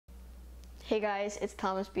Hey guys, it's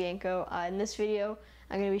Thomas Bianco. In this video,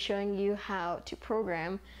 I'm going to be showing you how to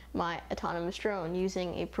program my autonomous drone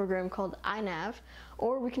using a program called iNav,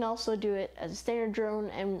 or we can also do it as a standard drone,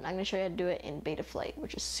 and I'm going to show you how to do it in beta flight,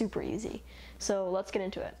 which is super easy. So let's get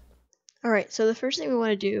into it. Alright, so the first thing we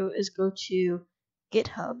want to do is go to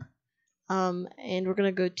GitHub, and we're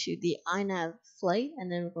going to go to the iNav flight,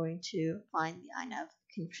 and then we're going to find the iNav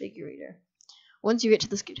configurator. Once you get to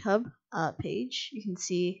this GitHub page, you can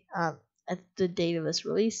see at the date of this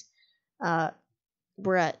release,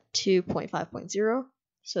 we're at 2.5.0,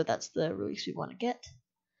 so that's the release we want to get.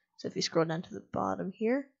 So if you scroll down to the bottom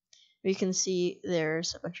here, you can see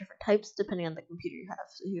there's a bunch of different types depending on the computer you have.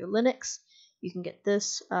 So if you have Linux, you can get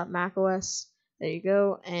this, Mac OS, there you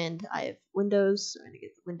go, and I have Windows, so I'm going to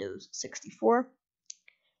get the Windows 64.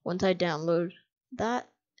 Once I download that,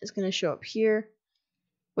 it's going to show up here.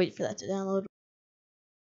 Wait for that to download.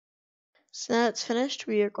 So now it's finished,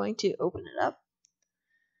 we are going to open it up.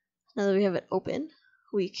 Now that we have it open,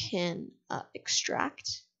 we can extract.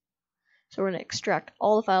 So we're going to extract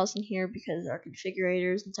all the files in here because our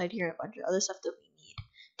configurator is inside here and a bunch of other stuff that we need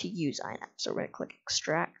to use iNav. So we're going to click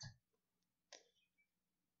extract.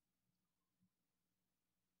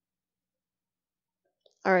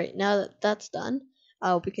 Alright, now that that's done,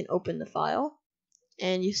 we can open the file.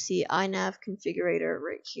 And you see iNav configurator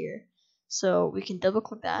right here. So we can double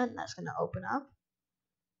click that and that's going to open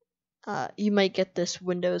up. You might get this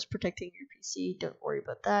Windows protecting your PC. Don't worry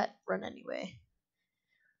about that. Run anyway.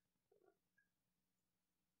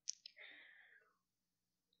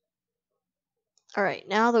 Alright,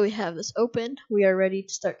 now that we have this open, we are ready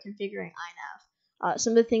to start configuring iNav.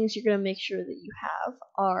 Some of the things you're going to make sure that you have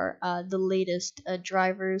are the latest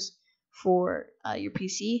drivers for your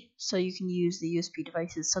PC, so you can use the USB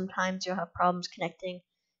devices. Sometimes you'll have problems connecting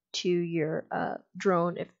to your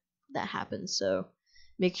drone if that happens, so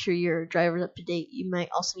make sure your driver's up to date. You might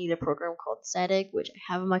also need a program called Static, which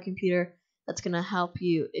I have on my computer. That's going to help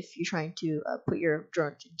you if you're trying to put your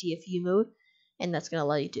drone to DFU mode, and that's going to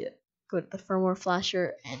allow you to go to the firmware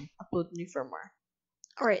flasher and upload the new firmware.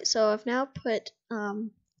 Alright, so I've now put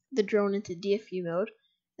the drone into DFU mode.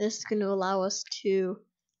 This is going to allow us to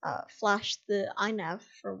flash the iNav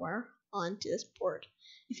firmware onto this board.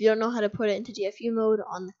 If you don't know how to put it into DFU mode,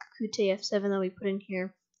 on the Kakute F7 that we put in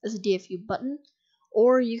here, there's a DFU button,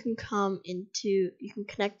 or you can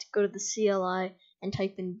connect, go to the CLI and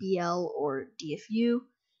type in BL or DFU,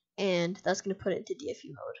 and that's going to put it into DFU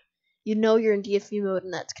mode. You know you're in DFU mode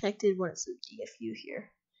and that's connected when it says DFU here.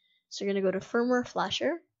 So you're going to go to firmware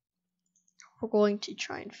flasher. We're going to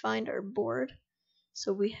try and find our board.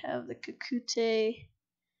 So we have the Kakute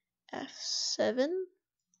F7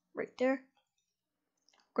 right there.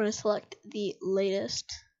 We're going to select the latest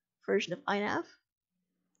version of iNav.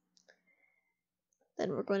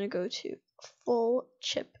 Then we're going to go to full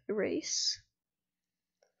chip erase.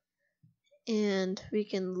 And we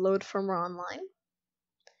can load firmware online.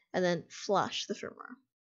 And then flash the firmware.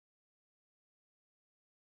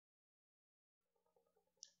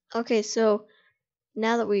 Okay, so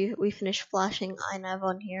now that we finished flashing iNav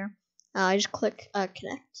on here, I just click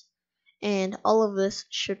connect. And all of this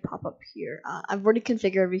should pop up here. I've already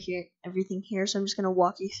configured everything here, so I'm just going to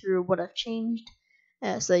walk you through what I've changed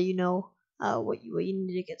so that you know what you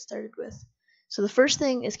need to get started with. So the first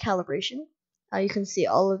thing is calibration. You can see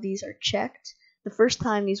all of these are checked. The first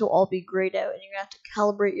time these will all be grayed out, and you're going to have to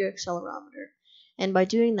calibrate your accelerometer. And by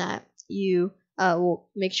doing that, you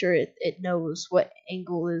will make sure it knows what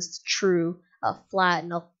angle is true, flat,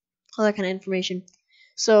 and all that kind of information.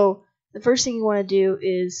 So the first thing you want to do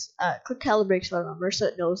is click calibrate accelerometer so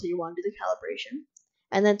it knows that you want to do the calibration.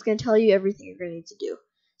 And then it's going to tell you everything you're going to need to do.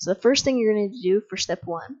 So the first thing you're going to need to do for step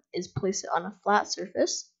 1 is place it on a flat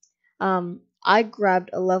surface. I grabbed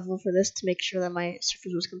a level for this to make sure that my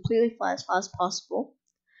surface was completely flat as possible,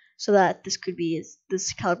 so that this calibration could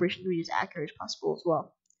be as accurate as possible as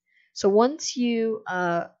well. So once you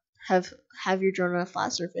have your drone on a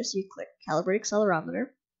flat surface, you click calibrate accelerometer.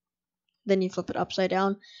 Then you flip it upside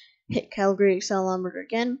down, hit calibrate accelerometer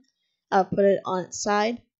again, put it on its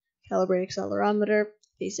side, calibrate accelerometer,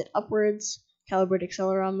 face it upwards, calibrate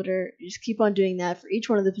accelerometer. You just keep on doing that for each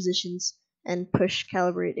one of the positions and push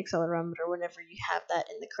calibrate accelerometer whenever you have that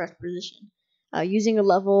in the correct position. Using a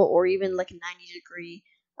level or even like a 90-degree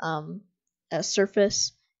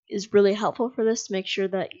surface is really helpful for this to make sure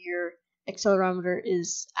that your accelerometer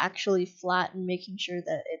is actually flat and making sure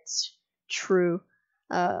that it's true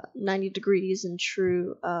 90 degrees and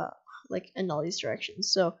true like in all these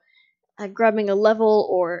directions. So grabbing a level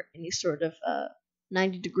or any sort of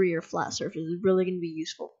 90-degree or flat surface is really going to be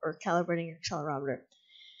useful for calibrating your accelerometer.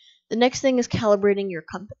 The next thing is calibrating your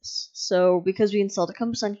compass. So because we installed a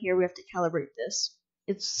compass on here, we have to calibrate this.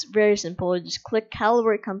 It's very simple. You just click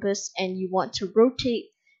calibrate compass, and you want to rotate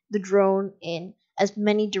the drone in as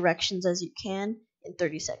many directions as you can in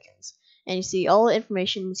 30 seconds. And you see all the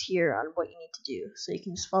information is here on what you need to do, so you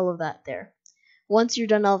can just follow that there. Once you're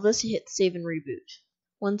done all of this, you hit save and reboot.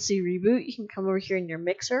 Once you reboot, you can come over here in your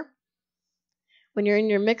mixer. When you're in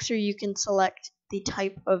your mixer, you can select the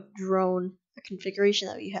type of drone configuration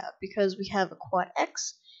that you have. Because we have a quad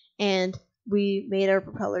X and we made our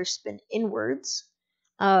propeller spin inwards,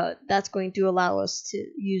 that's going to allow us to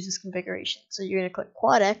use this configuration. So you're going to click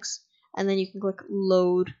quad X, and then you can click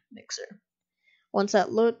load mixer. Once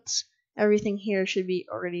that loads, everything here should be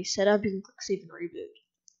already set up. You can click save and reboot.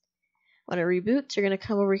 When it reboots, you're going to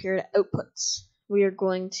come over here to outputs. We are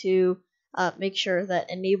going to make sure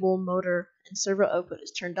that enable motor and servo output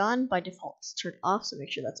is turned on. By default, it's turned off, so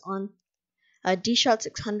make sure that's on. D-Shot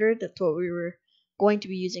 600, that's what we were going to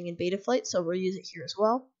be using in beta flight, so we'll use it here as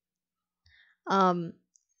well.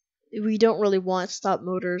 We don't really want stop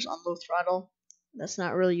motors on low throttle. That's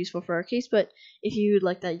not really useful for our case, but if you would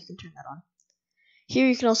like that, you can turn that on. Here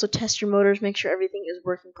you can also test your motors, make sure everything is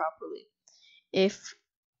working properly. If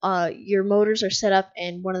your motors are set up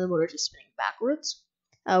and one of the motors is spinning backwards,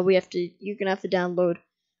 you're gonna have to download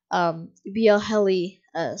BL Heli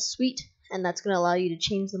suite, and that's gonna allow you to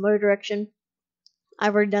change the motor direction.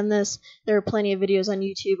 I've already done this. There are plenty of videos on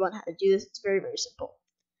YouTube on how to do this. It's very, very simple.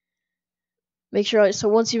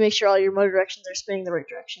 Once you make sure all your motor directions are spinning the right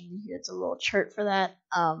direction, it's a little chart for that.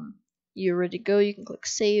 You're ready to go. You can click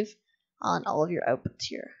save on all of your outputs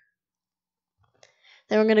here.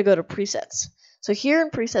 Then we're gonna go to presets. So here in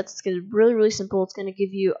presets, it's going to be really, really simple. It's going to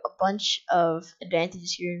give you a bunch of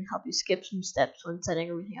advantages here and help you skip some steps when setting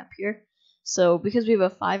everything up here. So because we have a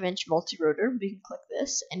 5-inch multi-rotor, we can click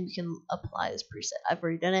this and we can apply this preset. I've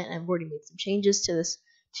already done it, and I've already made some changes to this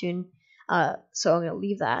tune. So I'm going to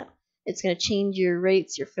leave that. It's going to change your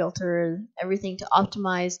rates, your filter, everything to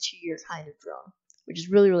optimize to your kind of drone, which is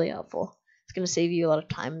really, really helpful. It's going to save you a lot of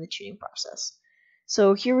time in the tuning process.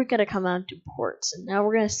 So here we're going to come on to ports, and now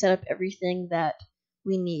we're going to set up everything that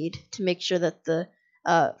we need to make sure that the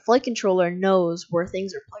flight controller knows where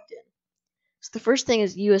things are plugged in. So the first thing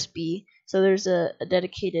is USB. So there's a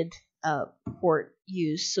dedicated port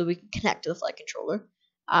used so we can connect to the flight controller.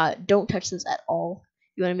 Don't touch this at all.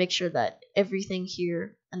 You want to make sure that everything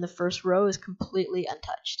here in the first row is completely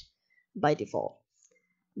untouched by default.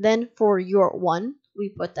 Then for UART 1,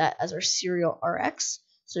 we put that as our serial RX.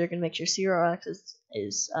 So you're going to make sure serial RX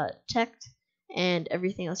is checked, and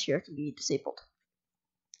everything else here can be disabled.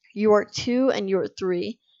 UART 2 and UART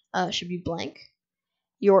 3 should be blank.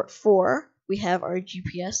 UART 4, we have our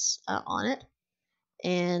GPS on it,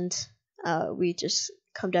 and we just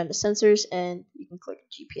come down to sensors, and you can click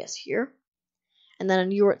GPS here. And then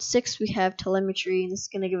on UART 6, we have telemetry, and this is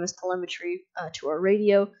going to give us telemetry to our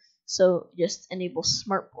radio, so just enable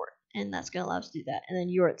SmartPort, and that's going to allow us to do that. And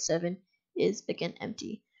then UART 7 is again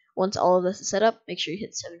empty. Once all of this is set up, make sure you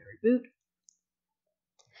hit 7 to reboot.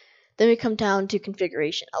 Then we come down to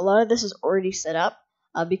configuration. A lot of this is already set up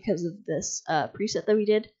because of this preset that we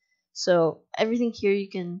did. So everything here you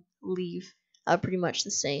can leave pretty much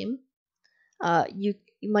the same. You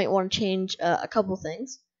might want to change a couple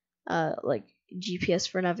things, like GPS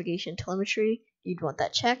for navigation telemetry. You'd want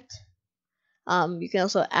that checked. You can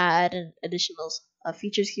also add additional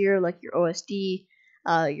features here, like your OSD,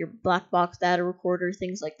 your black box data recorder,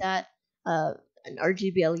 things like that. An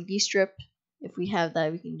RGB LED strip. If we have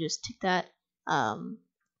that, we can just tick that. And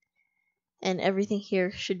everything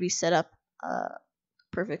here should be set up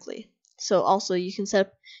perfectly. So also you can set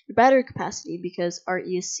up your battery capacity because our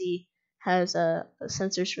ESC has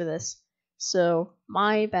sensors for this. So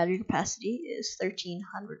my battery capacity is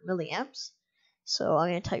 1300 milliamps. So I'm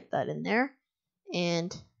going to type that in there,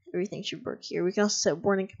 and everything should work here. We can also set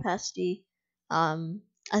warning capacity. I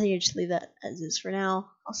think I just leave that as is for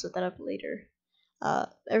now. I'll set that up later.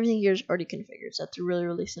 Everything here is already configured, so that's really,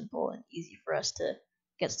 really simple and easy for us to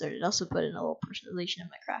get started. I also put in a little personalization of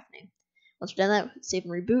my craft name. Once we're done that, save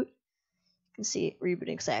and reboot. You can see it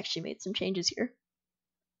rebooting because I actually made some changes here.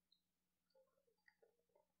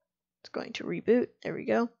 It's going to reboot. There we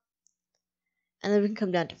go. And then we can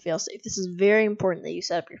come down to failsafe. This is very important that you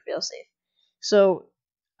set up your failsafe. So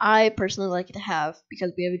I personally like it to have,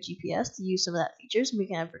 because we have a GPS, to use some of that features, and we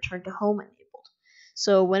can have return to home enabled.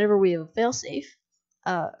 So whenever we have a failsafe,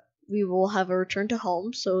 we will have a return to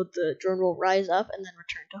home, so the drone will rise up and then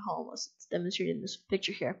return to home, as it's demonstrated in this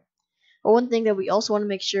picture here. But one thing that we also want to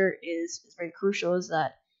make sure is very crucial is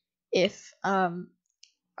that if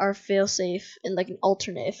our failsafe, in like an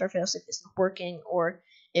alternate, if our failsafe isn't working, or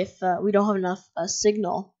if we don't have enough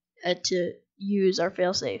signal to use our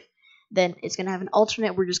failsafe, then it's going to have an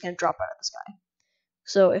alternate. We're just going to drop out of the sky.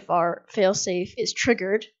 So if our failsafe is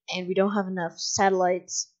triggered and we don't have enough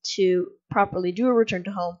satellites to properly do a return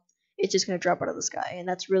to home, it's just going to drop out of the sky. And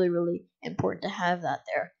that's really, really important to have that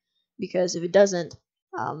there, because if it doesn't,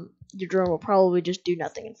 your drone will probably just do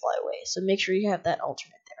nothing and fly away. So make sure you have that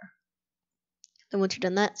alternate there. Then once you've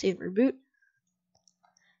done that, save and reboot.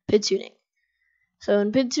 PID tuning. So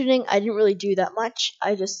in PID tuning, I didn't really do that much.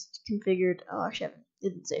 I just configured. Oh, actually, I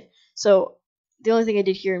didn't save. So the only thing I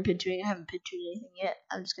did here in PID tuning, I haven't PID tuned anything yet.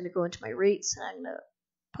 I'm just going to go into my rates, and I'm going to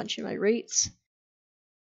punch in my rates.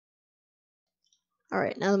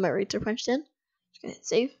 Alright, now that my rates are punched in, I'm just going to hit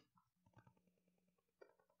save.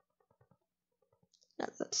 Now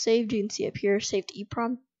that that's saved, you can see up here, save to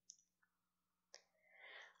EEPROM.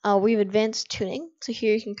 We have advanced tuning, so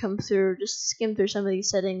here you can come through, just skim through some of these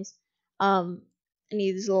settings. Any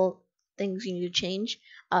of these little things you need to change.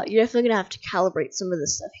 You're definitely going to have to calibrate some of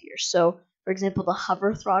this stuff here. So, for example, the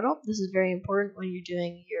hover throttle. This is very important when you're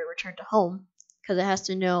doing your return to home, because it has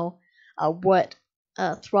to know what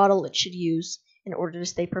throttle it should use in order to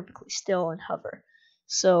stay perfectly still and hover.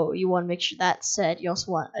 So you want to make sure that's set. You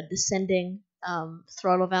also want a descending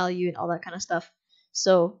throttle value and all that kind of stuff.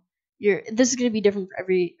 So this is going to be different for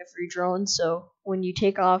every drone. So when you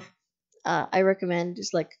take off, I recommend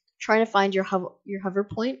just like trying to find your hover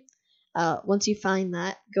point. Once you find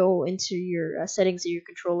that, go into your settings of your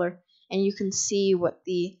controller, and you can see what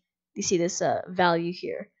you see this value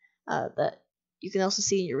here that you can also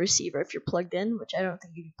see in your receiver if you're plugged in, which I don't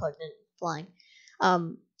think you'd be plugged in flying.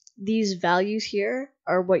 These values here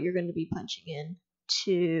are what you're going to be punching in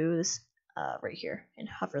to this right here in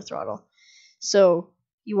hover throttle. So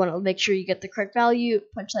you want to make sure you get the correct value,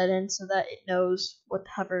 punch that in so that it knows what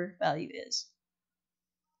the hover value is.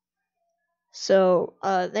 So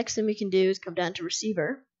next thing we can do is come down to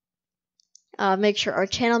receiver. Make sure our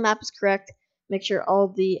channel map is correct. Make sure all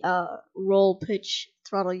the roll, pitch,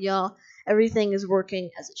 throttle, yaw, everything is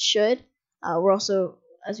working as it should. We're also,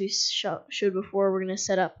 as we showed before, we're going to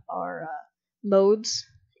set up our modes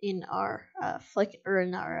in our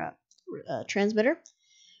transmitter.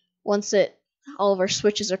 Once all of our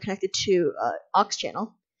switches are connected to aux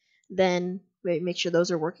channel, then we make sure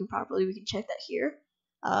those are working properly. We can check that here.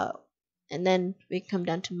 And then we can come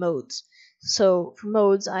down to modes. So for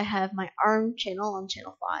modes, I have my arm channel on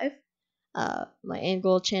channel 5, my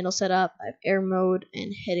angle channel set up, I have air mode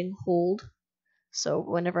and heading hold. So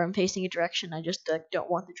whenever I'm facing a direction, I just don't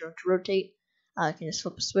want the drone to rotate. I can just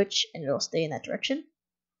flip a switch and it'll stay in that direction.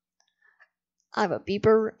 I have a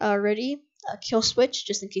beeper ready, a kill switch,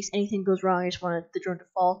 just in case anything goes wrong. I just want the drone to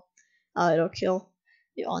fall. It'll kill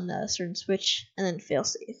on a certain switch, and then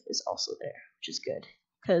failsafe is also there, which is good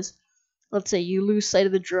because let's say you lose sight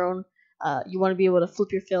of the drone, you want to be able to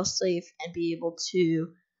flip your failsafe and be able to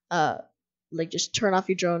just turn off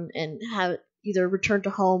your drone and have it either return to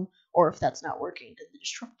home, or if that's not working, then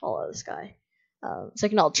just fall out of the sky. It's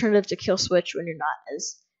like an alternative to kill switch when you're not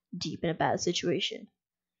as deep in a bad situation.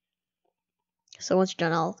 So once you're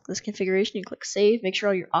done all this configuration, you click save. Make sure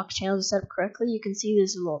all your aux channels are set up correctly. You can see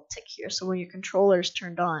there's a little tick here. So when your controller is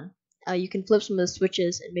turned on, you can flip some of the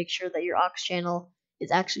switches and make sure that your aux channel is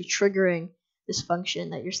actually triggering this function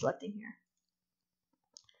that you're selecting here.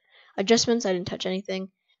 Adjustments, I didn't touch anything.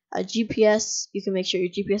 GPS, you can make sure your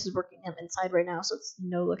GPS is working. I'm inside right now, so it's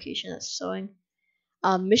no location that's showing.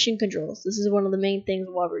 Mission controls. This is one of the main things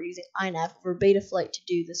while we're using iNav for beta flight to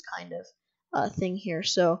do this kind of thing here.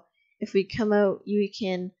 So if we come out, you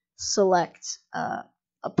can select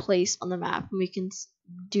a place on the map, and we can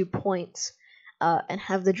do points and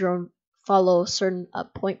have the drone follow a certain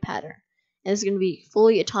point pattern. And it's going to be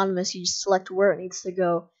fully autonomous. You just select where it needs to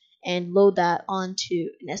go and load that onto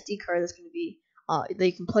an SD card that's going to be that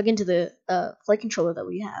you can plug into the flight controller that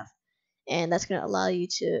we have. And that's going to allow you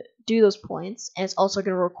to do those points. And it's also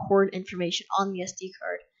going to record information on the SD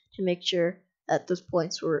card to make sure that those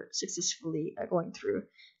points were successfully going through.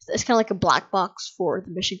 So it's kind of like a black box for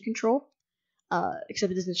the mission control,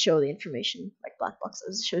 except it doesn't show the information like black box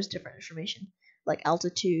does. It shows different information like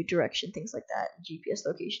altitude, direction, things like that, and GPS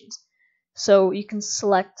locations. So you can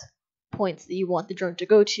select points that you want the drone to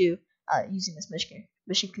go to using this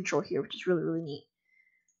mission control here, which is really, really neat.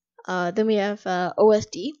 Then we have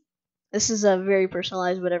OSD. This is very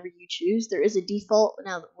personalized, whatever you choose. There is a default.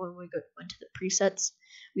 Now, when we go into the presets,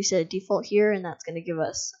 we set a default here, and that's going to give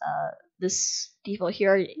us this default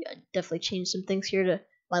here. I definitely changed some things here to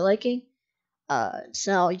my liking.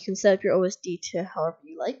 So now you can set up your OSD to however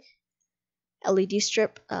you like. LED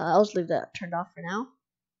strip, I'll just leave that turned off for now.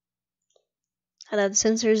 And then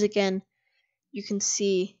sensors again, you can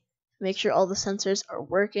see, make sure all the sensors are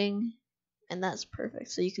working, and that's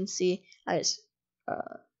perfect. So you can see I just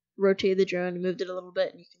rotated the drone and moved it a little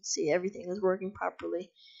bit, and you can see everything is working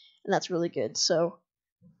properly, and that's really good. So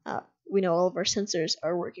we know all of our sensors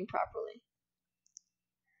are working properly.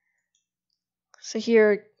 So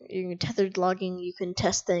here, in tethered logging, you can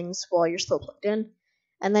test things while you're still plugged in,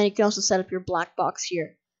 and then you can also set up your black box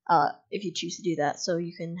here if you choose to do that. So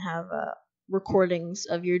you can have recordings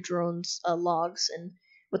of your drone's logs and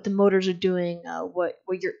what the motors are doing, what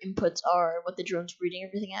your inputs are, what the drone's reading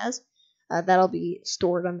everything as. That'll be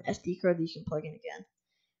stored on an SD card that you can plug in again.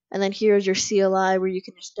 And then here's your CLI where you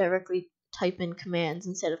can just directly type in commands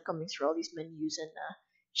instead of coming through all these menus and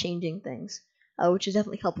changing things, which is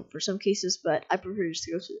definitely helpful for some cases, but I prefer just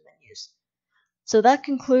to go through the menus. So that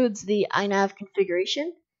concludes the iNav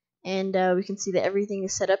configuration, and we can see that everything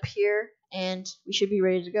is set up here, and we should be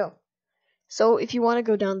ready to go. So if you want to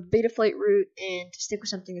go down the Betaflight route and stick with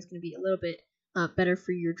something that's going to be a little bit better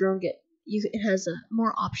for your drone, it has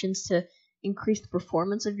more options to increase the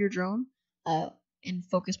performance of your drone and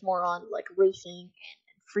focus more on like racing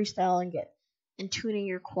and freestyle and tuning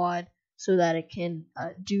your quad so that it can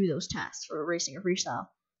do those tasks for racing or freestyle.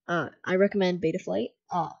 I recommend Betaflight.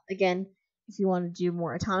 Again, if you want to do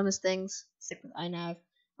more autonomous things, stick with iNav.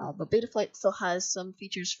 But Betaflight still has some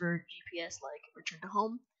features for GPS like return to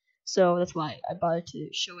home. So that's why I bothered to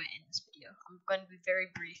show it in this video. I'm going to be very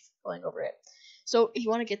brief going over it. So if you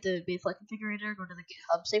want to get the Betaflight configurator, go to the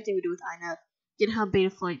GitHub. Same thing we do with iNav. GitHub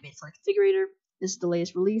Betaflight configurator. This is the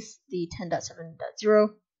latest release, the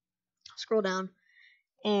 10.7.0. Scroll down,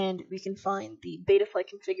 and we can find the Betaflight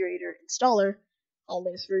configurator installer. All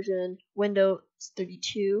latest version, Windows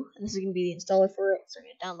 32, and this is going to be the installer for it. So we're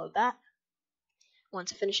going to download that.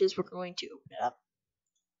 Once it finishes, we're going to open it up.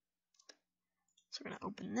 So we're going to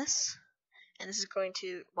open this, and this is going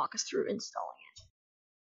to walk us through installing it.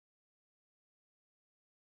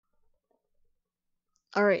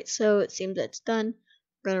 Alright, so it seems that it's done.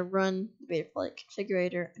 We're going to run the Betaflight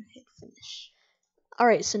configurator and hit finish.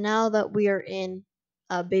 Alright, so now that we are in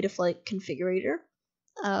Betaflight configurator,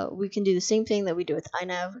 we can do the same thing that we do with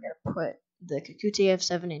iNav. We're going to put the Kakute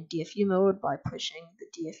F7 in DFU mode by pushing the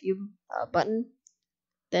DFU button.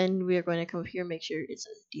 Then we are going to come up here, make sure it's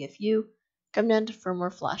a DFU. Come down to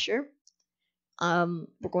Firmware Flasher.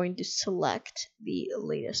 We're going to select the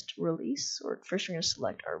latest release, or first we're going to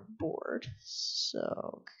select our board.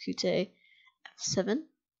 So Kakute F7.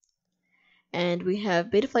 And we have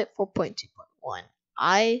Betaflight 4.2.1.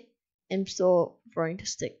 I am still going to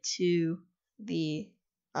stick to the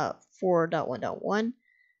 4.1.1,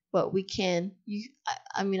 but we can.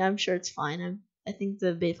 I mean, I'm sure it's fine. I think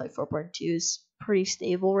the Betaflight 4.2 is pretty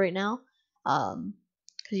stable right now. Because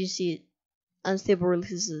you see unstable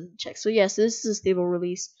releases in check. So yes, this is a stable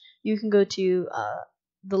release. You can go to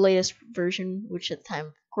the latest version, which at the time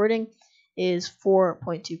of recording is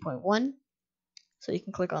 4.2.1. So you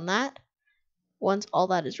can click on that. Once all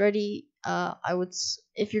that is ready,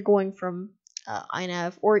 if you're going from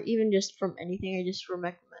iNav or even just from anything, I just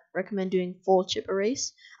recommend doing full chip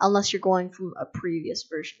erase, unless you're going from a previous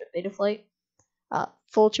version of Betaflight.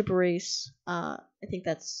 Full chip erase, I think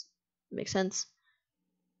makes sense.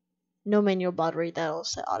 No manual baud rate, that'll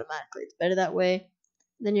set automatically. It's better that way.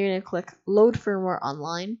 Then you're going to click Load Firmware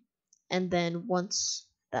Online, and then once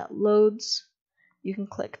that loads, you can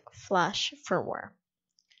click Flash Firmware.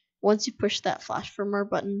 Once you push that Flash Firmware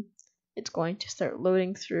button, it's going to start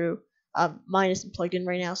loading through. Mine isn't plugged in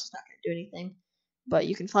right now, so it's not going to do anything. But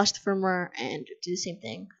you can flash the firmware and do the same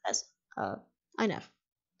thing as iNav.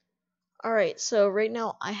 Alright, so right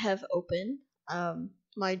now I have open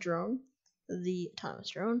my drone, the autonomous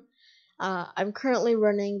drone. I'm currently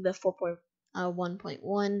running the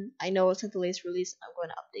 4.1.1. I know it's not the latest release. I'm going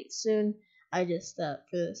to update soon. I just, for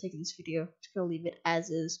the sake of this video, just going to leave it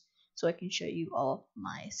as is so I can show you all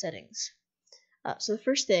my settings. So the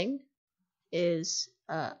first thing is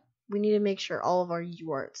we need to make sure all of our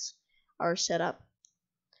UARTs are set up.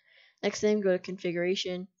 Next thing, go to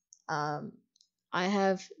configuration. I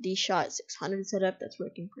have the SHOT 600 set up. That's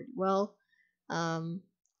working pretty well.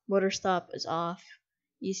 Motor stop is off.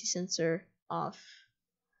 EC sensor off.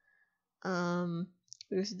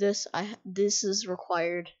 Because this is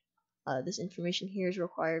required. This information here is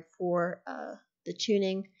required for the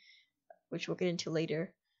tuning, which we'll get into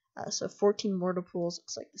later. So 14 mortar pools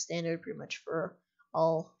looks like the standard pretty much for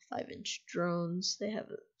all 5-inch drones. They have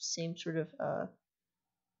the same sort of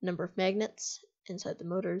number of magnets inside the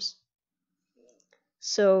motors.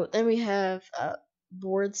 So then we have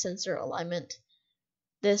board sensor alignment.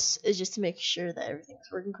 This is just to make sure that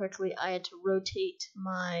everything's working correctly. I had to rotate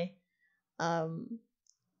my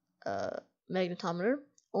magnetometer,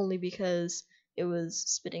 only because it was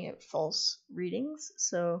spitting out false readings.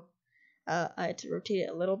 So I had to rotate it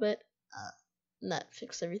a little bit, and that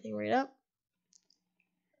fixed everything right up.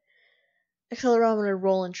 Accelerometer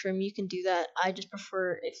roll and trim, you can do that. I just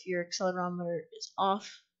prefer if your accelerometer is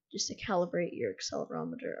off, just to calibrate your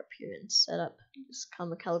accelerometer up here in setup. Just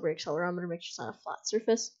come a calibrate accelerometer, make sure it's on a flat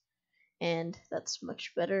surface, and that's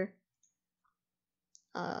much better.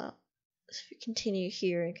 So if you continue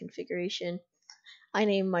here in configuration, I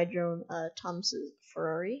named my drone Tom's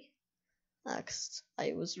Ferrari, because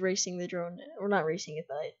I was racing the drone, or not racing it,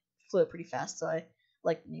 but I flew it pretty fast, so I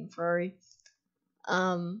like the name Ferrari.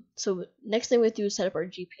 So next thing we have to do is set up our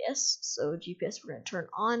GPS. So GPS we're going to turn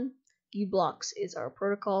on. U-blocks is our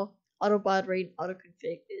protocol. Auto baud rate, auto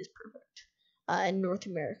config is perfect. And North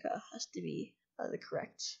America has to be the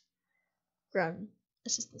correct ground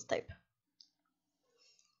assistance type.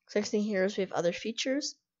 So next thing here is we have other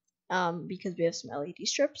features. Because we have some LED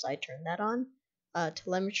strips, I turned that on.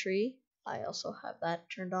 Telemetry, I also have that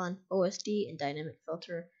turned on. OSD and dynamic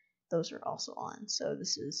filter, those are also on. So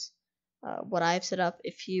this is what I've set up.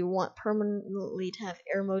 If you want permanently to have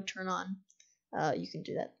air mode turn on, you can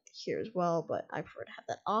do that here as well, but I prefer to have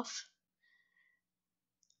that off.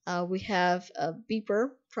 We have a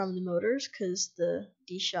beeper from the motors because the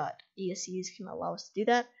D-Shot ESCs can allow us to do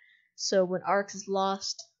that. So when ARX is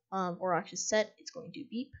lost or ARX is set, it's going to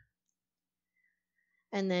beep.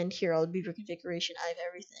 And then here, all the beeper configuration, I have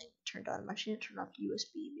everything turned on. I'm actually going to turn off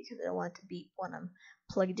USB because I don't want it to beep when I'm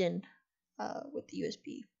plugged in with the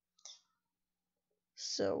USB.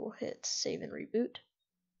 So we'll hit save and reboot.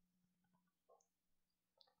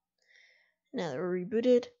 Now that we're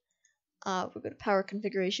rebooted, we'll go to power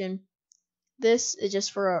configuration. This is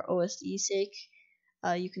just for our OSD sake.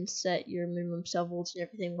 You can set your minimum cell voltage and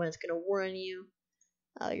everything when it's going to warn you.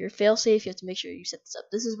 Your failsafe, you have to make sure you set this up.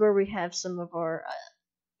 This is where we have some of our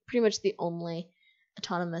pretty much the only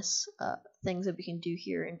autonomous things that we can do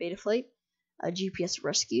here in Betaflight. GPS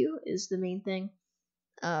rescue is the main thing.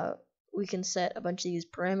 We can set a bunch of these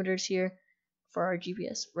parameters here for our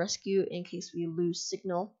GPS rescue in case we lose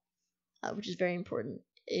signal, which is very important.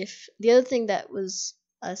 If the other thing that was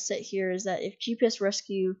set here is that if GPS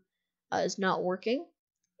rescue is not working,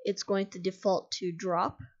 it's going to default to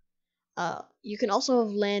drop. You can also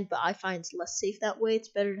have land, but I find it's less safe that way. It's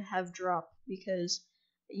better to have drop because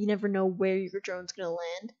you never know where your drone's going to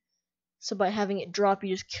land. So by having it drop,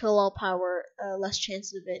 you just kill all power, less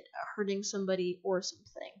chance of it hurting somebody or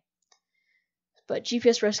something. But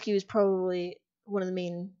GPS rescue is probably one of the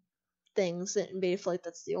main things that in Betaflight,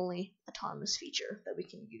 that's the only autonomous feature that we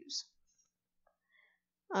can use.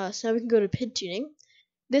 So now we can go to PID tuning.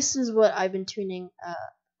 This is what I've been tuning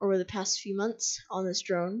over the past few months on this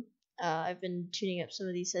drone. I've been tuning up some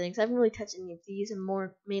of these settings. I haven't really touched any of these.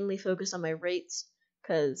 I'm mainly focused on my rates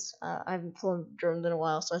because I haven't flown drones in a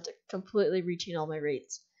while, so I have to completely retune all my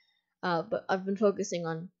rates. But I've been focusing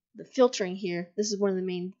on the filtering here. This is one of the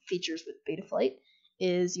main features with Betaflight,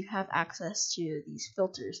 is you have access to these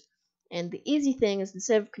filters. And the easy thing is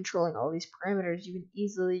instead of controlling all these parameters, you can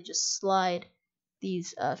easily just slide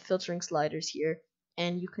these filtering sliders here,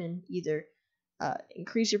 and you can either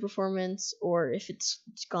increase your performance, or if it's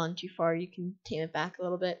gone too far, you can tame it back a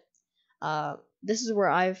little bit. This is where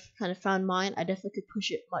I've kind of found mine. I definitely could push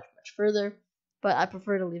it much further, but I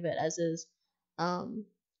prefer to leave it as is.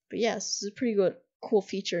 But yes, this is a pretty cool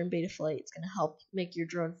feature in Betaflight. It's going to help make your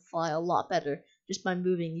drone fly a lot better just by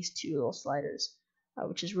moving these two little sliders,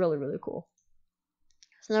 which is really cool.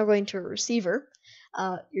 So now we're going to a receiver.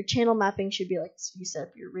 Your channel mapping should be like this if you set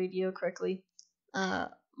up your radio correctly.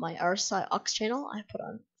 My RSI aux channel I put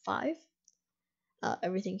on 5.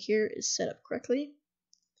 Everything here is set up correctly.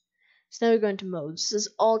 So now we're going to modes. This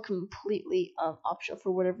is all completely optional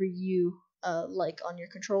for whatever you like on your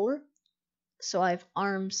controller. So I have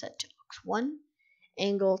arm set to aux 1,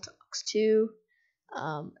 angle to aux 2,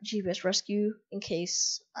 GPS rescue in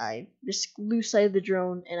case I just lose sight of the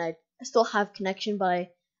drone and I still have connection,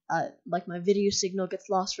 but like my video signal gets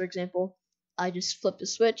lost, for example. I just flip the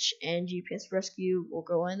switch and GPS rescue will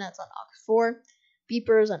go in. That's on aux 4.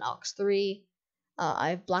 Beepers on aux 3. I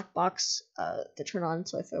have black box to turn on,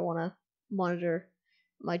 so if I want to monitor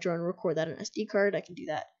my drone and record that on an SD card, I can do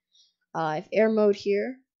that. I have air mode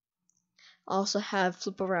here. I also have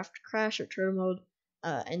flip over after crash or turtle mode,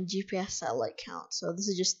 and GPS satellite count. So this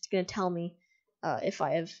is just going to tell me if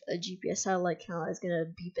I have a GPS satellite count. It's going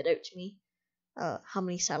to beep it out to me how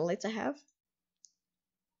many satellites I have.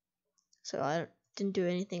 So I didn't do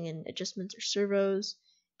anything in adjustments or servos.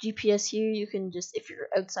 GPS here, you can just, if you're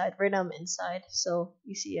outside, right now I'm inside, so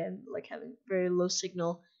you see I'm like having very low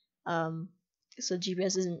signal. so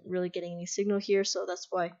GPS isn't really getting any signal here, so that's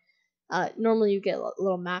why normally you get a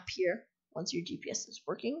little map here once your GPS is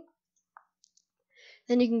working.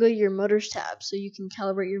 Then you can go to your motors tab, so you can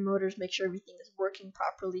calibrate your motors, make sure everything is working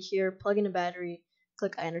properly here, plug in a battery,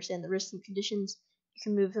 click I understand the risks and conditions. You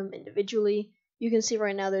can move them individually. You can see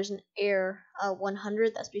right now there's an error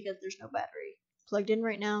 100, that's because there's no battery plugged in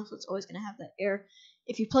right now, so it's always going to have that error.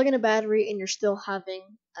 If you plug in a battery and you're still having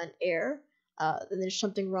an error, then there's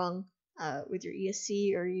something wrong with your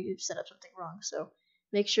ESC, or you've set up something wrong. So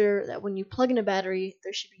make sure that when you plug in a battery,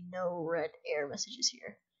 there should be no red error messages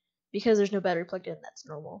here. Because there's no battery plugged in, that's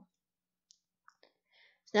normal.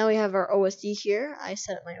 So now we have our OSD here. I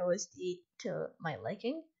set up my OSD to my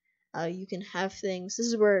liking. You can have things. This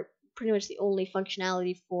is where pretty much the only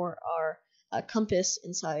functionality for our compass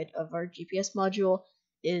inside of our GPS module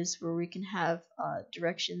is where we can have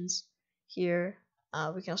directions here.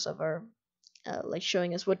 We can also have our like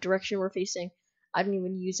showing us what direction we're facing. I don't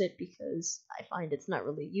even use it because I find it's not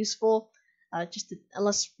really useful.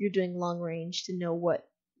 Unless you're doing long range to know what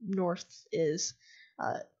north is.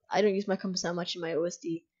 I don't use my compass that much in my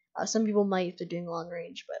OSD. Some people might if they're doing long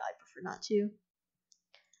range, but I prefer not to.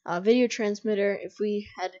 Video transmitter. If we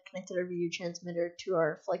had connected our video transmitter to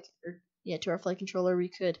our flight controller, we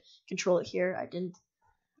could control it here. I didn't.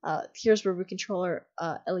 Here's where we control our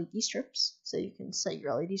LED strips. So you can set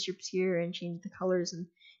your LED strips here and change the colors, and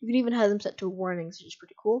you can even have them set to warnings, which is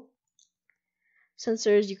pretty cool.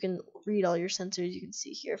 Sensors, you can read all your sensors. You can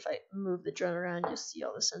see here if I move the drone around, you'll see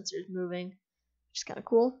all the sensors moving, which is kind of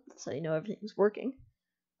cool. That's how you know everything's working.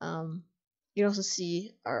 You can also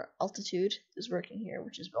see our altitude is working here,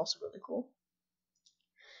 which is also really cool.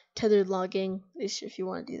 Tethered logging, if you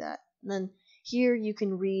want to do that. And then here you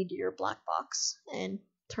can read your black box and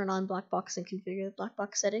turn on black box and configure the black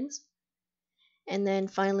box settings. And then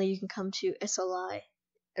finally you can come to SLI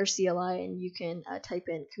or CLI, and you can type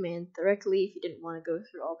in command directly if you didn't want to go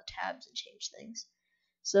through all the tabs and change things.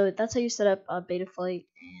 So that's how you set up Betaflight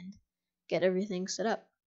and get everything set up.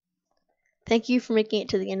 Thank you for making it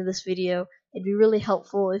to the end of this video. It'd be really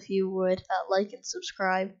helpful if you would like and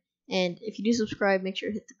subscribe. And if you do subscribe, make sure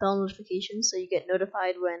to hit the bell notification so you get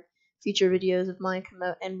notified when future videos of mine come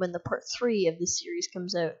out and when the part 3 of this series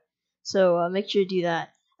comes out. So make sure to do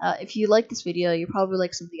that. If you like this video, you probably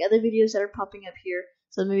like some of the other videos that are popping up here.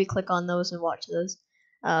 So maybe click on those and watch those.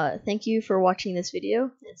 Thank you for watching this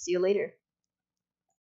video, and see you later.